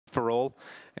Marshall.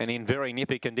 And in very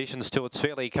nippy conditions too, it's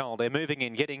fairly cold. They're moving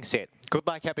in, getting set. Good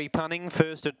luck, happy punning.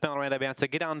 First at Ballarat, about to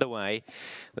get underway.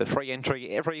 The free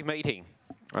entry every meeting.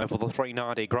 Over the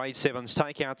 390, grade 7s,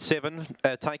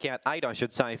 take out 8, I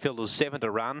should say, filled as 7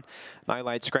 to run. No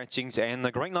late scratchings, and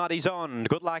the green light is on.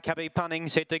 Good luck, happy punning,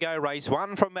 set to go. Race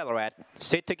 1 from Ballarat,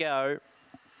 set to go.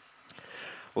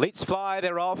 Let's Fly,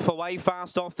 they're off. Away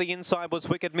fast off the inside was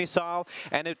Wicked Missile,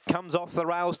 and it comes off the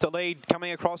rails to lead.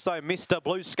 Coming across though, Mr.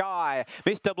 Blue Sky.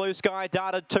 Mr. Blue Sky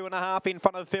darted 2.5 in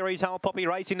front of Fairy Tale Poppy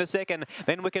racing to second.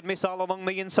 Then Wicked Missile along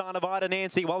the inside of Ida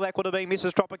Nancy. Well, that would have been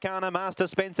Mrs. Tropicana, Master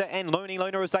Spencer, and Looney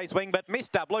Luna as they swing. But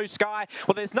Mr. Blue Sky,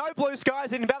 well, there's no Blue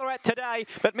Skies in Ballarat today,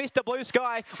 but Mr. Blue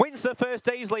Sky wins the first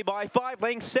easily by 5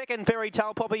 lengths. Second, Fairy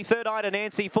Tale Poppy. Third, Ida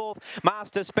Nancy. Fourth,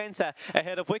 Master Spencer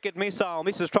ahead of Wicked Missile,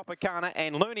 Mrs. Tropicana,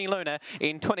 and Looney Luna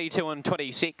in 22 and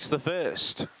 26 the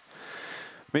first.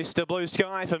 Mr. Blue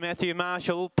Sky for Matthew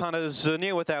Marshall. Punters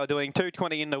knew what they were doing.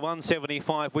 220 into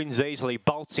 175, wins easily.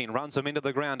 Bolts in, runs them into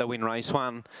the ground to win race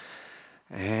 1.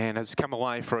 And has come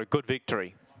away for a good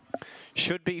victory.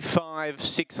 Should be 5,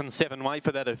 6 and 7. Wait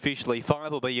for that officially.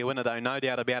 5 will be your winner though, no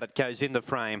doubt about it. Goes in the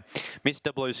frame.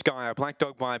 Mr. Blue Sky, a black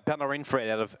dog by Ballarat Fred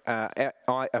out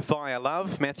of Fire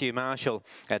Love. Matthew Marshall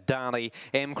at Darley.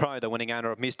 M. Crow, the winning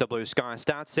owner of Mr. Blue Sky.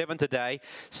 Starts 7 today.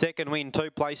 Second win,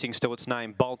 2 placings to its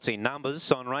name. Bolts in numbers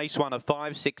on race 1 of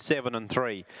 5, 6, 7 and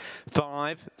 3.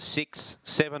 5, 6,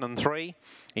 7 and 3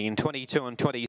 in 22 and 20.